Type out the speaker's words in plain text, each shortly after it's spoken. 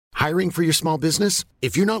Hiring for your small business?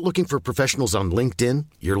 If you're not looking for professionals on LinkedIn,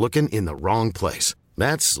 you're looking in the wrong place.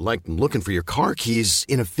 That's like looking for your car keys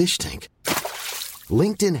in a fish tank.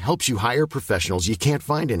 LinkedIn helps you hire professionals you can't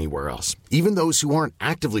find anywhere else, even those who aren't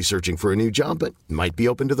actively searching for a new job but might be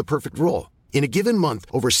open to the perfect role. In a given month,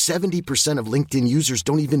 over 70% of LinkedIn users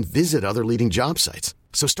don't even visit other leading job sites.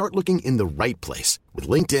 So start looking in the right place. With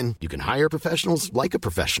LinkedIn, you can hire professionals like a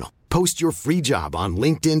professional. Post your free job on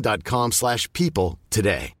linkedin.com/people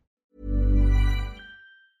today.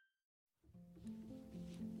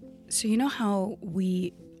 So you know how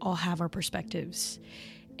we all have our perspectives,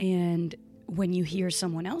 and when you hear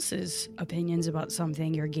someone else's opinions about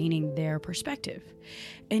something, you're gaining their perspective.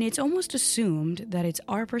 And it's almost assumed that it's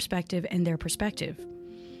our perspective and their perspective.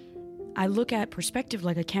 I look at perspective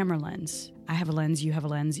like a camera lens. I have a lens, you have a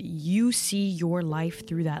lens. You see your life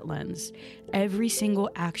through that lens. Every single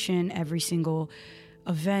action, every single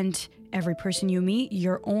event, every person you meet,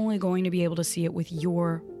 you're only going to be able to see it with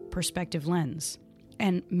your perspective lens,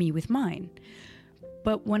 and me with mine.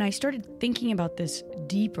 But when I started thinking about this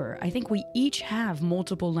deeper, I think we each have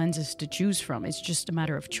multiple lenses to choose from. It's just a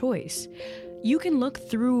matter of choice. You can look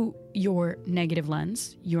through your negative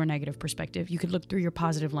lens, your negative perspective. You could look through your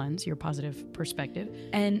positive lens, your positive perspective.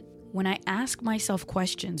 And when I ask myself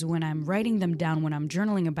questions, when I'm writing them down, when I'm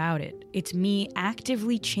journaling about it, it's me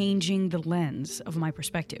actively changing the lens of my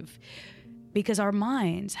perspective. Because our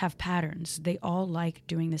minds have patterns. They all like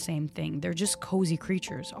doing the same thing. They're just cozy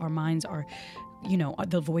creatures. Our minds are,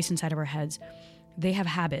 the voice inside of our heads. They have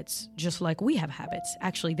habits, just like we have habits.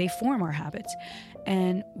 Actually, they form our habits.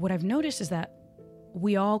 And what I've noticed is that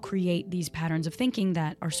we all create these patterns of thinking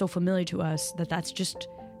that are so familiar to us that that's just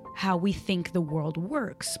how we think the world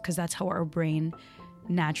works, because that's how our brain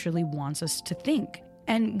naturally wants us to think.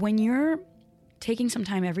 And when you're taking some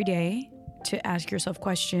time every day to ask yourself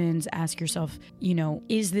questions, ask yourself,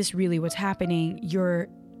 is this really what's happening? You're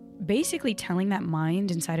basically telling that mind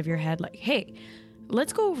inside of your head, like, hey,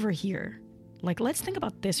 let's go over here. Like, let's think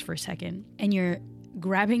about this for a second. And you're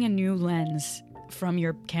grabbing a new lens from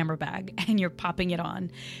your camera bag and you're popping it on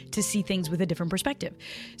to see things with a different perspective.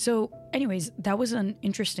 So anyways, that was an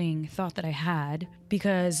interesting thought that I had,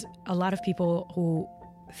 because a lot of people who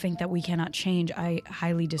think that we cannot change, I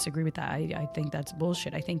highly disagree with that. I think that's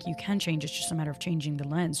bullshit. I think you can change. It's just a matter of changing the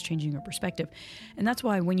lens, changing your perspective. And that's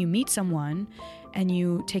why when you meet someone and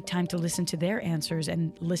you take time to listen to their answers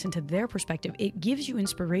and listen to their perspective, it gives you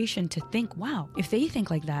inspiration to think, wow, if they think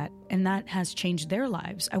like that and that has changed their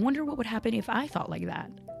lives, I wonder what would happen if I thought like that.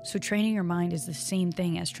 So training your mind is the same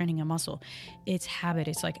thing as training a muscle. It's habit.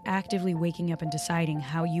 It's like actively waking up and deciding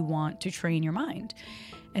how you want to train your mind.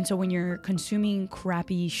 And so when you're consuming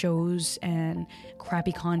crappy shows and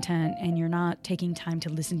crappy content and you're not taking time to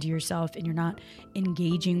listen to yourself and you're not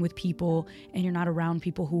engaging with people and you're not around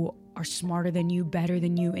people who are smarter than you, better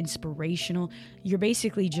than you, inspirational, you're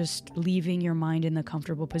basically just leaving your mind in the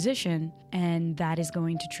comfortable position, and that is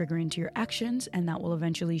going to trigger into your actions, and that will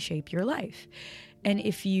eventually shape your life. And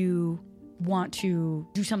if you want to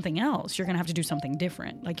do something else, you're going to have to do something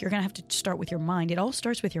different. Like, you're going to have to start with your mind. It all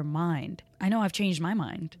starts with your mind. I know I've changed my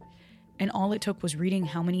mind. And all it took was reading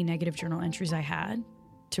how many negative journal entries I had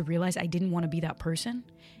to realize I didn't want to be that person.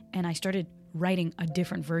 And I started writing a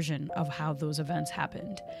different version of how those events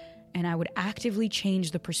happened. And I would actively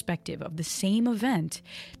change the perspective of the same event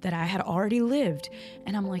that I had already lived.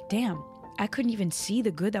 And I'm like, damn, I couldn't even see the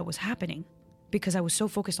good that was happening because I was so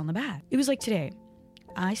focused on the bad. It was like today.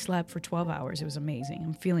 I slept for 12 hours. It was amazing.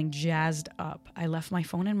 I'm feeling jazzed up. I left my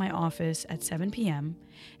phone in my office at 7 p.m.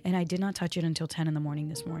 and I did not touch it until 10 in the morning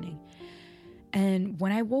this morning. And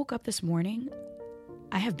when I woke up this morning,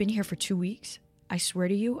 I have been here for 2 weeks. I swear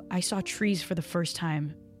to you, I saw trees for the first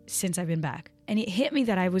time since I've been back. And it hit me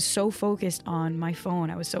that I was so focused on my phone.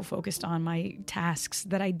 I was so focused on my tasks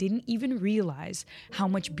that I didn't even realize how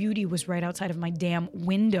much beauty was right outside of my damn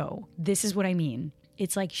window. This is what I mean.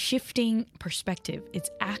 It's like shifting perspective. It's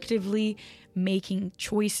actively making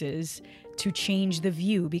choices to change the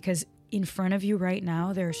view, because in front of you right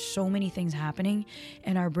now, there are so many things happening,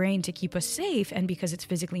 and our brain, to keep us safe, and because it's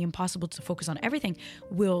physically impossible to focus on everything,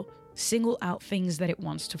 will single out things that it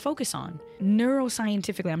wants to focus on.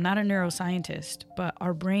 Neuroscientifically, I'm not a neuroscientist, but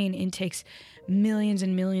our brain intakes millions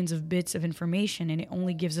and millions of bits of information, and it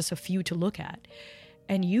only gives us a few to look at.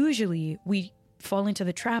 And usually we fall into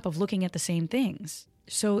the trap of looking at the same things.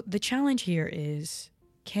 So the challenge here is,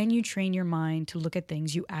 can you train your mind to look at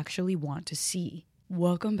things you actually want to see?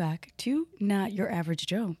 Welcome back to Not Your Average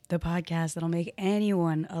Joe, the podcast that'll make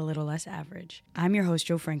anyone a little less average. I'm your host,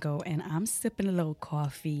 Joe Franco, and I'm sipping a little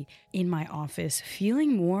coffee in my office,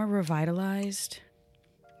 feeling more revitalized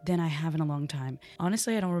than I have in a long time.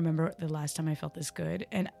 Honestly, I don't remember the last time I felt this good.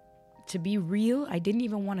 And to be real, I didn't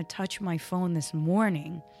even want to touch my phone this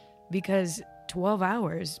morning because 12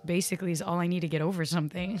 hours basically is all I need to get over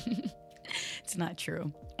something. It's not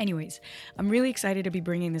true. Anyways, I'm really excited to be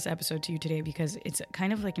bringing this episode to you today because it's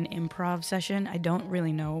kind of like an improv session. I don't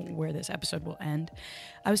really know where this episode will end.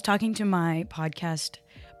 I was talking to my podcast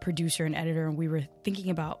producer and editor, and we were thinking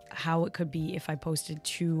about how it could be if I posted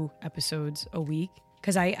 2 episodes a week.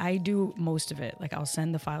 Because I do most of it. Like, I'll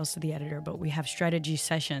send the files to the editor, but we have strategy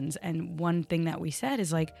sessions. And one thing that we said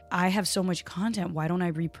is, like, I have so much content. Why don't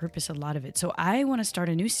I repurpose a lot of it? So I want to start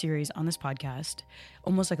a new series on this podcast,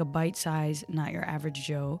 almost like a bite-sized, Not Your Average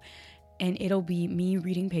Joe. And it'll be me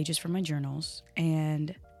reading pages from my journals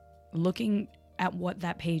and looking at what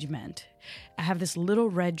that page meant. I have this little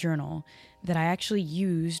red journal that I actually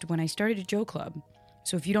used when I started a Joe Club.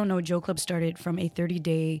 So if you don't know, Joe Club started from a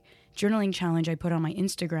 30-day journaling challenge I put on my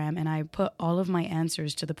Instagram, and I put all of my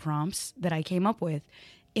answers to the prompts that I came up with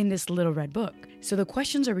in this little red book. So the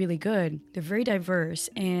questions are really good. They're very diverse,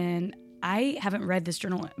 and I haven't read this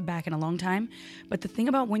journal back in a long time. But the thing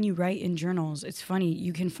about when you write in journals, it's funny.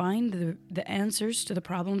 You can find the answers to the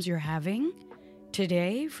problems you're having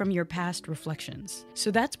today from your past reflections.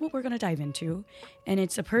 So that's what we're going to dive into. And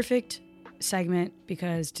it's a perfect segment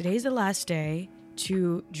because today's the last day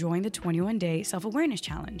to join the 21-day self-awareness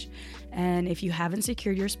challenge. And if you haven't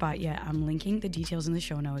secured your spot yet, I'm linking the details in the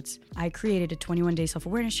show notes. I created a 21-day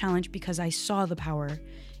self-awareness challenge because I saw the power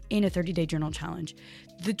in a 30-day journal challenge.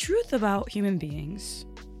 The truth about human beings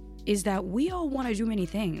is that we all want to do many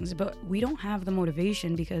things, but we don't have the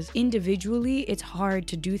motivation because individually it's hard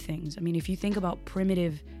to do things. I mean, if you think about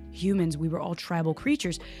primitive humans, we were all tribal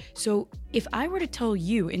creatures. So if I were to tell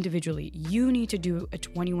you individually, you need to do a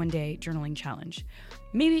 21-day journaling challenge,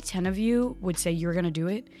 maybe 10 of you would say you're going to do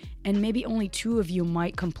it, and maybe only 2 of you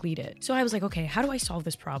might complete it. So I was like, okay, how do I solve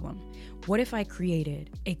this problem? What if I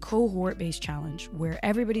created a cohort-based challenge where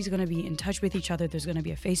everybody's going to be in touch with each other? There's going to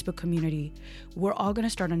be a Facebook community. We're all going to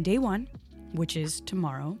start on day 1, which is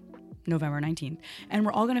tomorrow, November 19th, and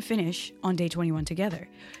we're all going to finish on day 21 together,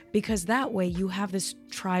 because that way you have this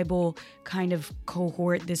tribal kind of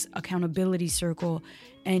cohort, this accountability circle,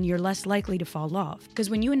 and you're less likely to fall off. Because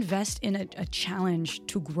when you invest in a challenge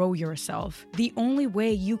to grow yourself, the only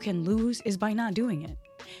way you can lose is by not doing it.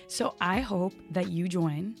 So I hope that you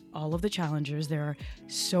join all of the challengers. There are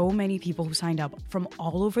so many people who signed up from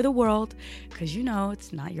all over the world because, you know,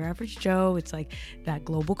 it's not your average Joe. It's like that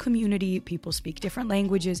global community. People speak different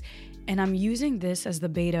languages. And I'm using this as the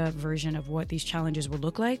beta version of what these challenges will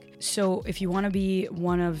look like. So if you want to be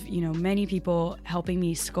one of, many people helping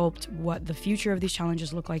me sculpt what the future of these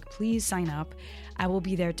challenges look like, please sign up. I will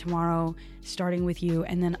be there tomorrow, starting with you.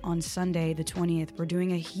 And then on Sunday, the 20th, we're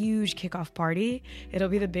doing a huge kickoff party. It'll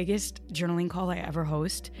be the biggest journaling call I ever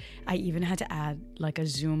host. I even had to add like a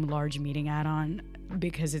Zoom large meeting add-on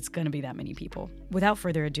because it's going to be that many people. Without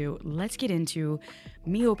further ado, let's get into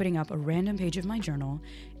me opening up a random page of my journal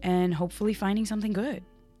and hopefully finding something good.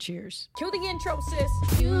 Cheers. Cue the intro,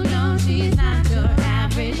 sis. You know she's not your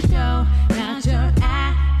average Joe, not your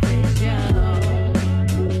average Joe.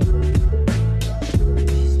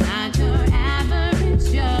 She's not your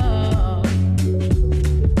average Joe.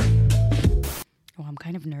 Oh, I'm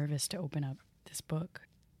kind of nervous to open up this book.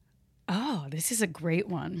 Oh, this is a great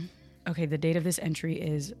one. Okay, the date of this entry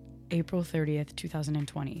is April 30th,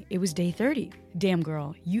 2020. It was day 30. Damn,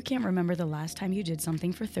 girl, you can't remember the last time you did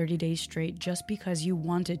something for 30 days straight just because you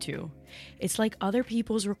wanted to. It's like other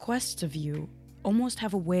people's requests of you almost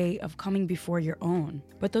have a way of coming before your own.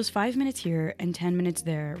 But those 5 minutes here and 10 minutes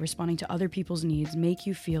there responding to other people's needs make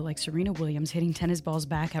you feel like Serena Williams hitting tennis balls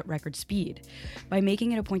back at record speed. By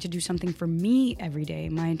making it a point to do something for me every day,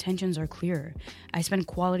 my intentions are clear. I spend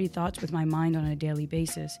quality thoughts with my mind on a daily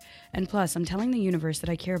basis. And plus, I'm telling the universe that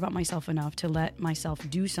I care about myself enough to let myself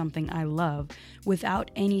do something I love without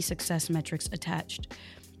any success metrics attached.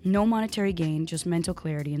 No monetary gain, just mental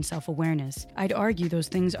clarity and self-awareness. I'd argue those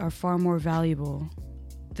things are far more valuable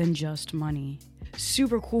than just money.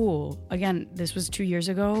 Super cool. Again, this was 2 years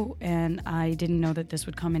ago, and I didn't know that this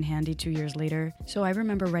would come in handy 2 years later. So I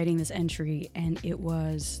remember writing this entry, and it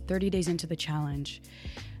was 30 days into the challenge.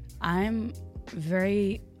 I'm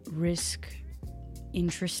very risk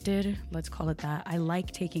interested, let's call it that. I like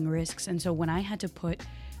taking risks, and so when I had to put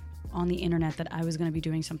on the internet that I was going to be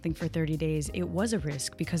doing something for 30 days, it was a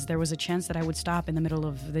risk because there was a chance that I would stop in the middle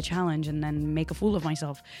of the challenge and then make a fool of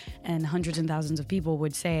myself. And hundreds and thousands of people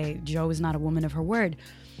would say, Joe is not a woman of her word.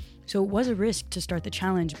 So it was a risk to start the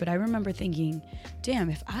challenge. But I remember thinking, damn,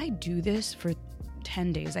 if I do this for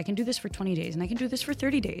 10 days. I can do this for 20 days, and I can do this for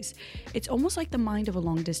 30 days. It's almost like the mind of a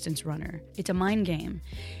long distance runner. It's a mind game.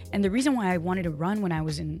 And the reason why I wanted to run when I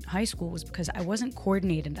was in high school was because I wasn't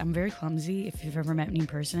coordinated. I'm very clumsy. If you've ever met me in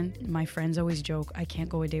person, my friends always joke, I can't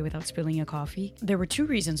go a day without spilling a coffee. There were two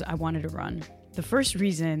reasons I wanted to run. The first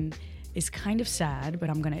reason is kind of sad, but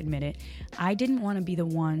I'm going to admit it. I didn't want to be the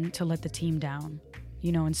one to let the team down.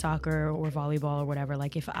 You know, in soccer or volleyball or whatever,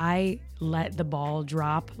 like if I let the ball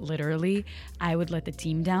drop, literally, I would let the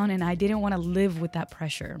team down, and I didn't want to live with that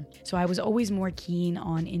pressure. So I was always more keen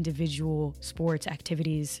on individual sports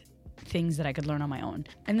activities, things that I could learn on my own.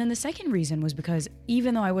 And then the second reason was because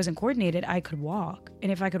even though I wasn't coordinated, I could walk.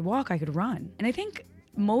 And if I could walk, I could run. And I think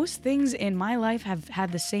most things in my life have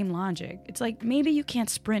had the same logic. It's like, maybe you can't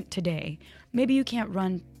sprint today. Maybe you can't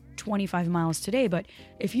run 25 miles today, but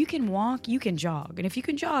if you can walk, you can jog. And if you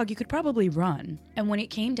can jog, you could probably run. And when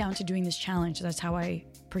it came down to doing this challenge, that's how I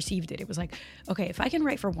perceived it. It was like, okay, if I can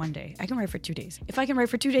write for 1 day, I can write for 2 days. If I can write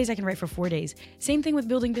for 2 days, I can write for 4 days. Same thing with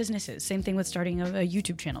building businesses. Same thing with starting a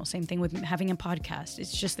YouTube channel. Same thing with having a podcast.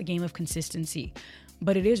 It's just the game of consistency.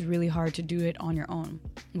 But it is really hard to do it on your own,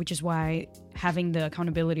 which is why having the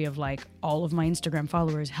accountability of like all of my Instagram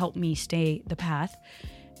followers helped me stay the path.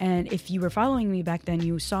 And if you were following me back then,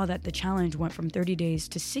 you saw that the challenge went from 30 days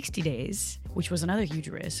to 60 days, which was another huge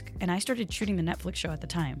risk. And I started shooting the Netflix show at the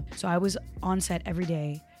time. So I was on set every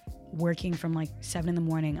day, working from like 7 in the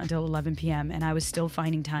morning until 11 p.m. And I was still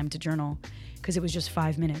finding time to journal because it was just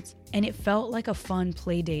 5 minutes. And it felt like a fun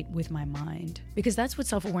play date with my mind, because that's what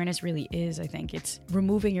self-awareness really is, I think. It's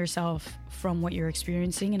removing yourself from what you're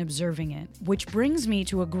experiencing and observing it. Which brings me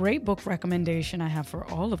to a great book recommendation I have for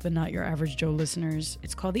all of the Not Your Average Joe listeners.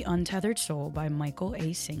 It's called The Untethered Soul by Michael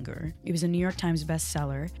A. Singer. It was a New York Times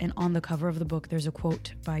bestseller, and on the cover of the book, there's a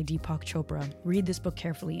quote by Deepak Chopra. Read this book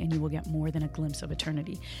carefully and you will get more than a glimpse of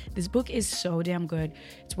eternity. This book is so damn good.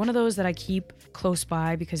 It's one of those that I keep close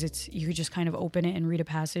by because you could just kind of open it and read a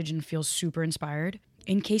passage and feel super inspired.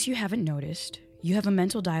 In case you haven't noticed, you have a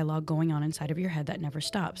mental dialogue going on inside of your head that never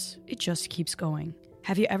stops. It just keeps going.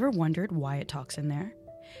 Have you ever wondered why it talks in there?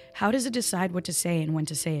 How does it decide what to say and when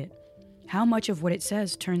to say it? How much of what it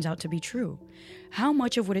says turns out to be true? How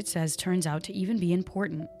much of what it says turns out to even be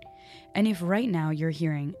important? And if right now you're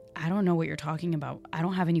hearing, I don't know what you're talking about, I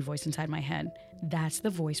don't have any voice inside my head, that's the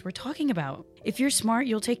voice we're talking about. If you're smart,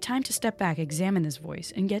 you'll take time to step back, examine this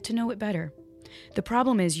voice, and get to know it better. The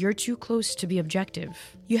problem is you're too close to be objective.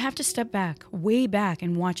 You have to step back, way back,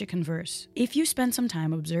 and watch it converse. If you spend some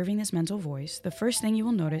time observing this mental voice, the first thing you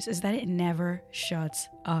will notice is that it never shuts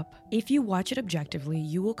up. If you watch it objectively,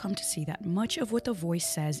 you will come to see that much of what the voice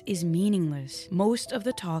says is meaningless. Most of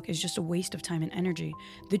the talk is just a waste of time and energy.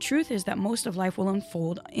 The truth is that most of life will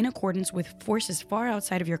unfold in accordance with forces far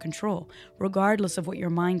outside of your control, regardless of what your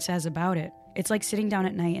mind says about it. It's like sitting down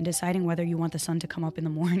at night and deciding whether you want the sun to come up in the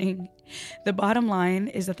morning. The bottom line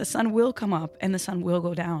is that the sun will come up and the sun will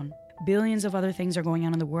go down. Billions of other things are going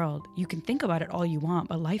on in the world. You can think about it all you want,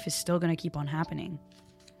 but life is still going to keep on happening.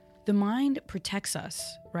 The mind protects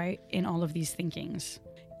us, right, in all of these thinkings.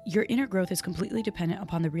 Your inner growth is completely dependent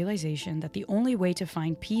upon the realization that the only way to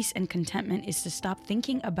find peace and contentment is to stop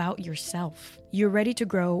thinking about yourself. You're ready to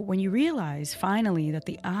grow when you realize, finally, that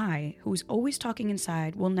the I, who is always talking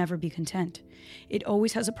inside, will never be content. It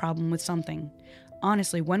always has a problem with something.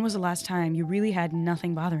 Honestly, when was the last time you really had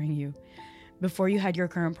nothing bothering you? Before you had your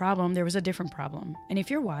current problem, there was a different problem. And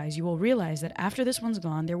if you're wise, you will realize that after this one's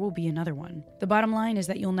gone, there will be another one. The bottom line is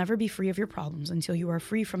that you'll never be free of your problems until you are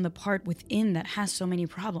free from the part within that has so many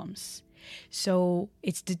problems. So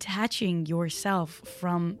it's detaching yourself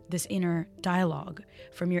from this inner dialogue,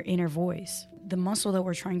 from your inner voice. The muscle that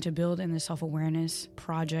we're trying to build in the self-awareness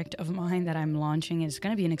project of mine that I'm launching is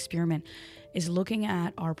going to be an experiment, is looking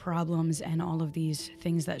at our problems and all of these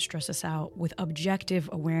things that stress us out with objective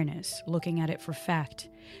awareness, looking at it for fact,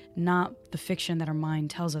 not the fiction that our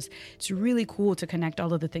mind tells us. It's really cool to connect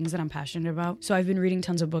all of the things that I'm passionate about. So I've been reading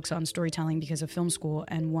tons of books on storytelling because of film school,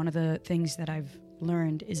 and one of the things that I've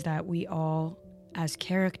learned is that we all, as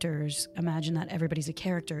characters, imagine that everybody's a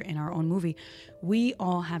character in our own movie, we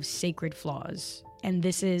all have sacred flaws. And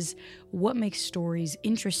this is what makes stories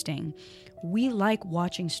interesting. We like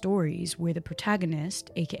watching stories where the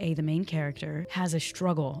protagonist, aka the main character, has a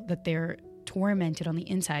struggle, that they're tormented on the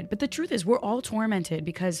inside. But the truth is, we're all tormented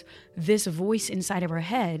because this voice inside of our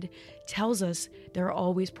head tells us there are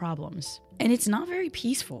always problems. And it's not very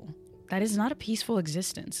peaceful. That is not a peaceful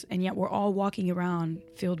existence. And yet we're all walking around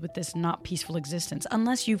filled with this not peaceful existence.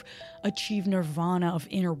 Unless you've achieved nirvana of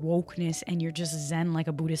inner wokeness and you're just zen like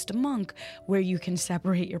a Buddhist monk where you can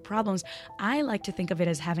separate your problems. I like to think of it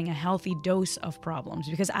as having a healthy dose of problems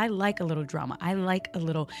because I like a little drama. I like a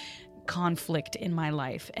little conflict in my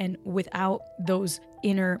life. And without those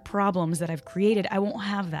inner problems that I've created, I won't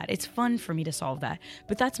have that. It's fun for me to solve that.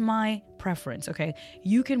 But that's my preference, okay?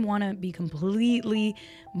 You can want to be completely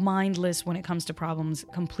mindless when it comes to problems,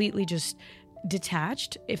 completely just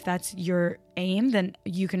detached. If that's your aim, then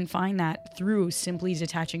you can find that through simply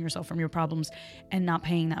detaching yourself from your problems and not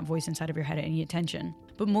paying that voice inside of your head any attention.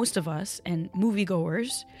 But most of us and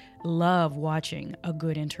moviegoers love watching a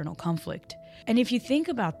good internal conflict. And if you think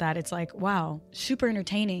about that, it's like, wow, super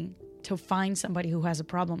entertaining to find somebody who has a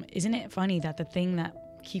problem. Isn't it funny that the thing that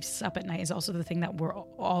keeps us up at night is also the thing that we're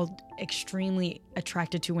all extremely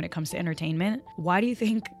attracted to when it comes to entertainment? Why do you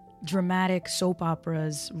think dramatic soap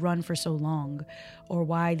operas run for so long? Or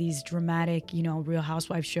why these dramatic, Real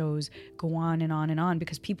Housewives shows go on and on and on?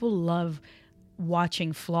 Because people love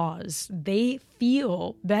watching flaws. They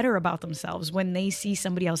feel better about themselves when they see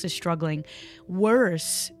somebody else is struggling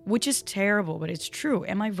worse, which is terrible, but it's true.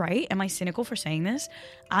 Am I right? Am I cynical for saying this?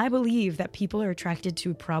 I believe that people are attracted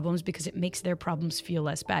to problems because it makes their problems feel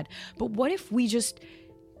less bad. But what if we just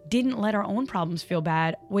didn't let our own problems feel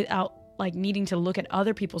bad without needing to look at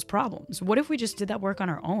other people's problems? What if we just did that work on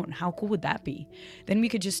our own? How cool would that be? Then we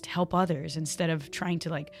could just help others instead of trying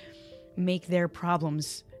to make their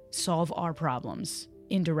problems solve our problems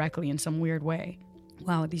indirectly in some weird way.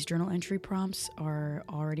 Wow, these journal entry prompts are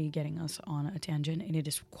already getting us on a tangent, and it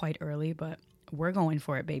is quite early, but we're going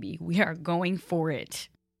for it, baby. We are going for it.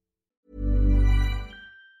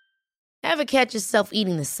 Ever catch yourself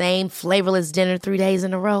eating the same flavorless dinner 3 days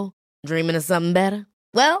in a row? Dreaming of something better?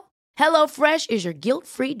 Well, HelloFresh is your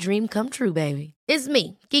guilt-free dream come true, baby. It's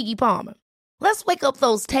me, Keke Palmer. Let's wake up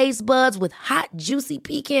those taste buds with hot, juicy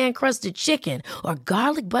pecan-crusted chicken or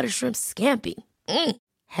garlic butter shrimp scampi.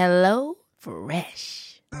 Hello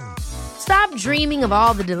Fresh. Stop dreaming of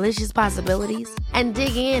all the delicious possibilities and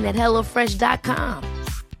dig in at HelloFresh.com.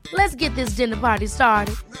 Let's get this dinner party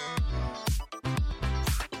started.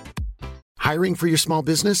 Hiring for your small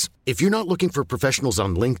business? If you're not looking for professionals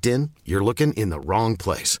on LinkedIn, you're looking in the wrong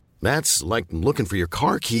place. That's like looking for your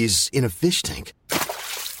car keys in a fish tank.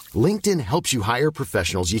 LinkedIn helps you hire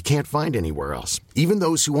professionals you can't find anywhere else, even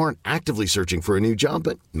those who aren't actively searching for a new job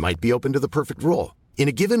but might be open to the perfect role. In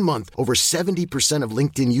a given month, over 70% of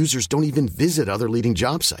LinkedIn users don't even visit other leading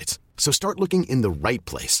job sites. So start looking in the right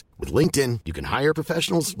place. With LinkedIn, you can hire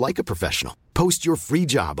professionals like a professional. Post your free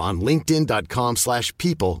job on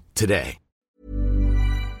linkedin.com/people today.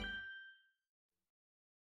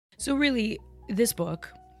 So really, this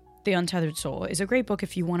book, The Untethered Soul, is a great book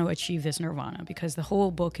if you want to achieve this nirvana, because the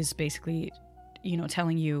whole book is basically,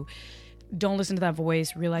 telling you, don't listen to that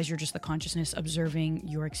voice, realize you're just the consciousness observing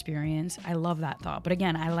your experience. I love that thought. But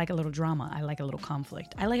again, I like a little drama. I like a little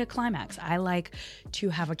conflict. I like a climax. I like to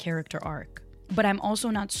have a character arc. But I'm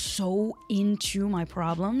also not so into my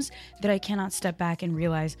problems that I cannot step back and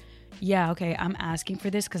realize, yeah, okay, I'm asking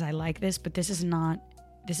for this because I like this, but this is not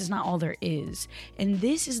all there is. And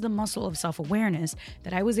this is the muscle of self-awareness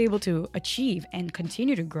that I was able to achieve and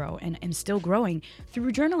continue to grow and am still growing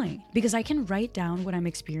through journaling, because I can write down what I'm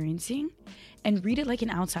experiencing and read it like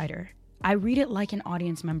an outsider. I read it like an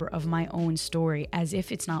audience member of my own story, as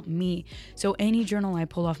if it's not me. So any journal I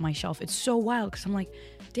pull off my shelf, it's so wild because I'm like,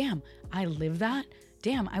 damn, I live that.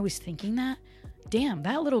 Damn, I was thinking that. Damn,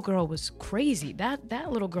 that little girl was crazy.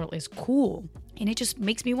 That little girl is cool. And it just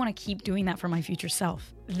makes me want to keep doing that for my future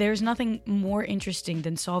self. There's nothing more interesting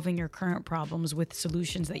than solving your current problems with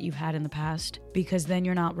solutions that you've had in the past, because then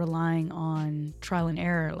you're not relying on trial and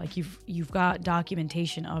error. Like you've got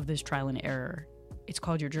documentation of this trial and error. It's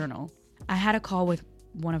called your journal. I had a call with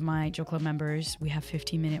one of my Joe Club members. We have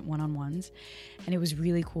 15-minute one-on-ones, and it was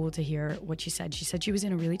really cool to hear what she said. She said she was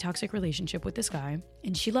in a really toxic relationship with this guy,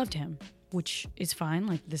 and she loved him, which is fine.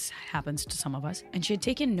 Like, this happens to some of us. And she had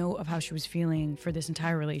taken note of how she was feeling for this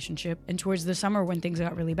entire relationship. And towards the summer, when things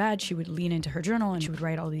got really bad, she would lean into her journal and she would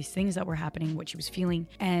write all these things that were happening, what she was feeling.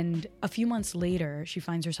 And a few months later, she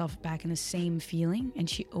finds herself back in the same feeling, and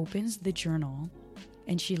she opens the journal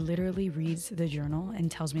and she literally reads the journal and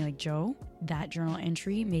tells me, like, Joe, that journal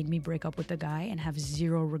entry made me break up with the guy and have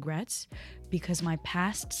zero regrets, because my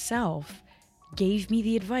past self gave me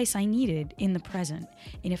the advice I needed in the present.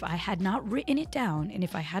 And if I had not written it down and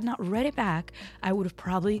if I had not read it back, I would have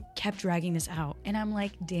probably kept dragging this out. And I'm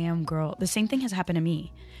like, damn girl, the same thing has happened to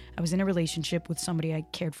me. I was in a relationship with somebody I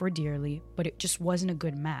cared for dearly, but it just wasn't a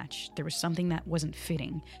good match. There was something that wasn't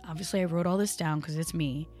fitting. Obviously, I wrote all this down because it's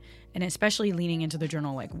me. And especially leaning into the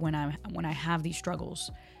journal, like when I have these struggles,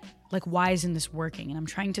 like why isn't this working? And I'm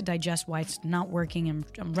trying to digest why it's not working.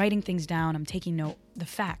 I'm writing things down. I'm taking note, the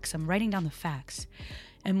facts. I'm writing down the facts.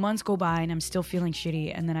 And months go by and I'm still feeling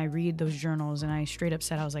shitty. And then I read those journals and I straight up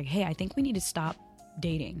said, I was like, hey, I think we need to stop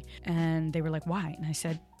dating. And they were like, why? And I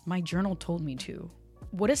said, my journal told me to.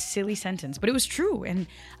 What a silly sentence, but it was true. And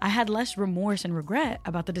I had less remorse and regret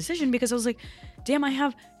about the decision because I was like, damn, I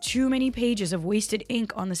have too many pages of wasted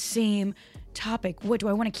ink on the same topic. What, do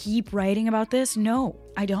I want to keep writing about this? No,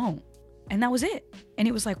 I don't. And that was it. And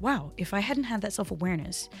it was like, wow, if I hadn't had that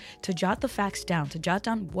self-awareness to jot the facts down, to jot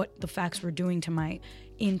down what the facts were doing to my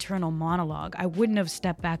internal monologue, I wouldn't have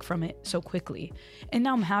stepped back from it so quickly. And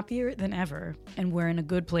now I'm happier than ever. And we're in a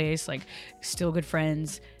good place, like still good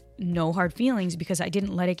friends, no hard feelings because I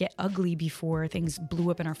didn't let it get ugly before things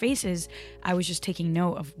blew up in our faces. I was just taking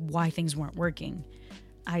note of why things weren't working.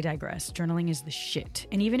 I digress. Journaling is the shit.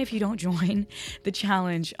 And even if you don't join the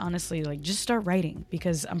challenge, honestly, like just start writing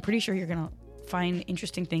because I'm pretty sure you're going to find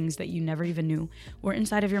interesting things that you never even knew were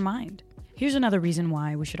inside of your mind. Here's another reason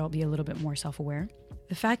why we should all be a little bit more self-aware.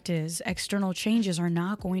 The fact is, external changes are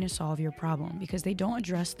not going to solve your problem because they don't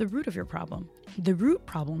address the root of your problem. The root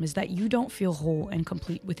problem is that you don't feel whole and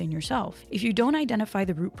complete within yourself. If you don't identify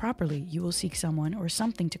the root properly, you will seek someone or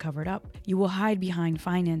something to cover it up. You will hide behind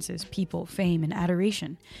finances, people, fame, and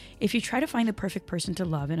adoration. If you try to find the perfect person to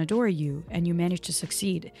love and adore you, and you manage to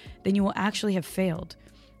succeed, then you will actually have failed.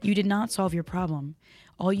 You did not solve your problem.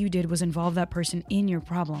 All you did was involve that person in your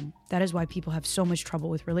problem. That is why people have so much trouble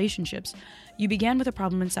with relationships. You began with a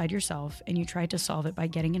problem inside yourself and you tried to solve it by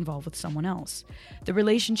getting involved with someone else. The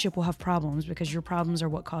relationship will have problems because your problems are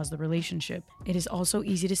what caused the relationship. It is also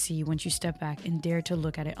easy to see once you step back and dare to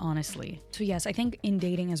look at it honestly. So yes, I think in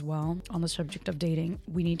dating as well, on the subject of dating,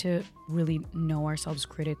 we need to really know ourselves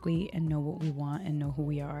critically and know what we want and know who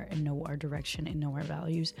we are and know our direction and know our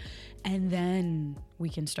values. And then we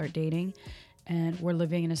can start dating. And we're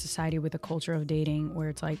living in a society with a culture of dating where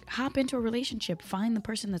it's like, hop into a relationship, find the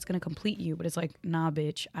person that's going to complete you. But it's like, nah,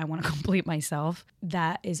 bitch, I want to complete myself.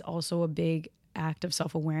 That is also a big act of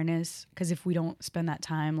self-awareness. Because if we don't spend that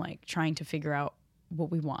time like trying to figure out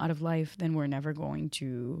what we want out of life, then we're never going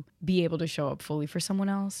to be able to show up fully for someone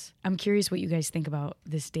else. I'm curious what you guys think about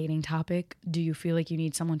this dating topic. Do you feel like you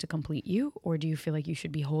need someone to complete you? Or do you feel like you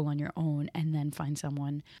should be whole on your own and then find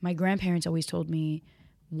someone? My grandparents always told me,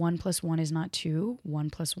 1 + 1 is not 2, 1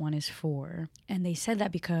 + 1 is 4. And they said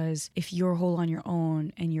that because if you're whole on your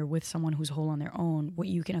own and you're with someone who's whole on their own, what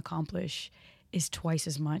you can accomplish is twice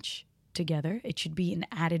as much together. It should be an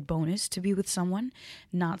added bonus to be with someone,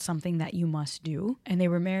 not something that you must do. And they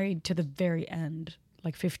were married to the very end,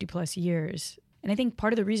 like 50 plus years. And I think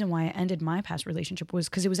part of the reason why I ended my past relationship was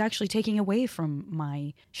because it was actually taking away from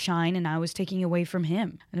my shine and I was taking away from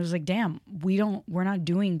him. And it was like, damn, we're not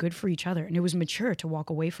doing good for each other. And it was mature to walk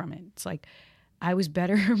away from it. It's like, I was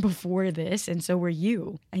better before this and so were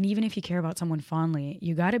you. And even if you care about someone fondly,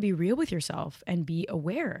 you got to be real with yourself and be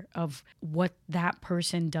aware of what that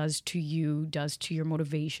person does to you, does to your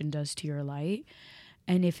motivation, does to your light.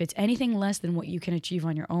 And if it's anything less than what you can achieve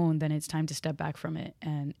on your own, then it's time to step back from it.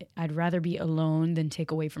 And I'd rather be alone than take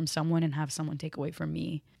away from someone and have someone take away from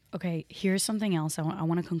me. Okay, here's something else. I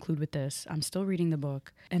want to conclude with this. I'm still reading the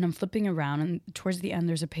book and I'm flipping around and towards the end,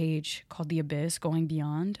 there's a page called The Abyss, Going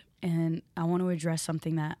Beyond. And I want to address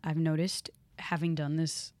something that I've noticed having done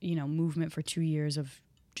this, movement for 2 years of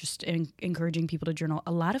just encouraging people to journal.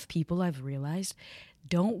 A lot of people I've realized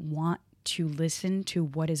don't want to listen to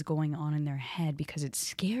what is going on in their head because it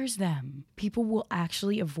scares them. People will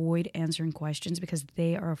actually avoid answering questions because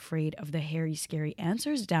they are afraid of the hairy, scary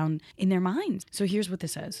answers down in their minds. So here's what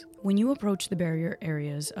this says. When you approach the barrier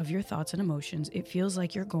areas of your thoughts and emotions, it feels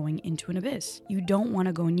like you're going into an abyss. You don't want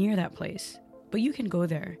to go near that place, but you can go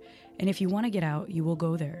there. And if you want to get out, you will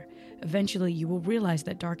go there. Eventually, you will realize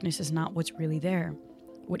that darkness is not what's really there.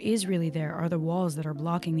 What is really there are the walls that are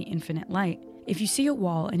blocking the infinite light. If you see a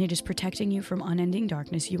wall and it is protecting you from unending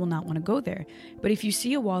darkness, you will not want to go there. But if you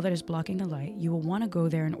see a wall that is blocking the light, you will want to go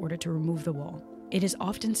there in order to remove the wall. It is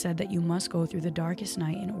often said that you must go through the darkest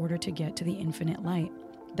night in order to get to the infinite light.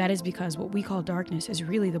 That is because what we call darkness is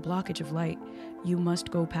really the blockage of light. You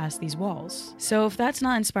must go past these walls. So if that's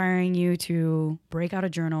not inspiring you to break out a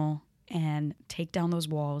journal and take down those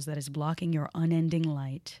walls that is blocking your unending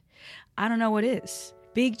light, I don't know what is.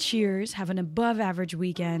 Big cheers. Have an above average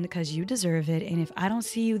weekend because you deserve it. And if I don't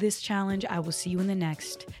see you this challenge, I will see you in the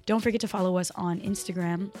next. Don't forget to follow us on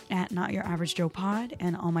Instagram at Not Your Average Joe Pod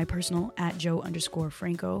and on my personal at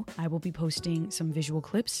Joe_Franco. I will be posting some visual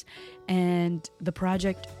clips, and the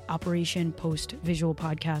Project Operation Post visual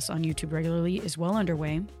podcast on YouTube regularly is well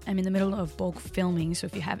underway. I'm in the middle of bulk filming, so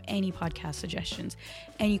if you have any podcast suggestions,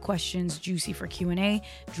 any questions juicy for Q&A,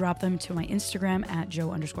 drop them to my Instagram at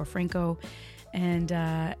Joe_Franco. And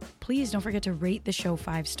please don't forget to rate the show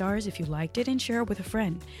 5 stars if you liked it, and share it with a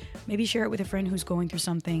friend. Maybe share it with a friend who's going through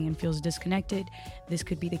something and feels disconnected. This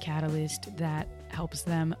could be the catalyst that helps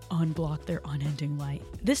them unblock their unending light.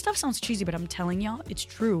 This stuff sounds cheesy, but I'm telling y'all, it's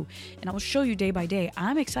true. And I will show you day by day.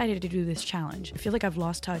 I'm excited to do this challenge. I feel like I've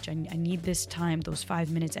lost touch. I need this time, those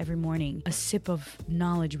 5 minutes every morning, a sip of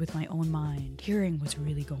knowledge with my own mind, hearing what's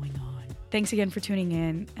really going on. Thanks again for tuning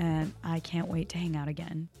in, and I can't wait to hang out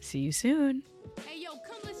again. See you soon. Hey, yo,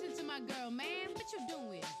 come listen to my girl, man. What you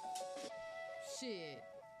doing? Shit.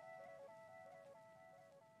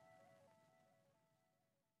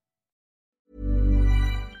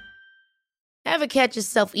 Ever catch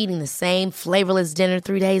yourself eating the same flavorless dinner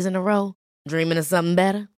 3 days in a row? Dreaming of something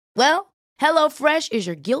better? Well, HelloFresh is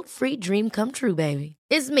your guilt-free dream come true, baby.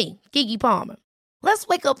 It's me, Keke Palmer. Let's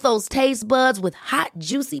wake up those taste buds with hot,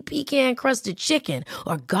 juicy pecan-crusted chicken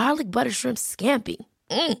or garlic butter shrimp scampi.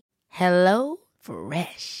 Hello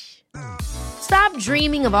Fresh. Stop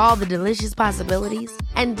dreaming of all the delicious possibilities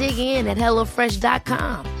and dig in at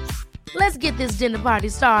HelloFresh.com. Let's get this dinner party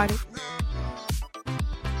started.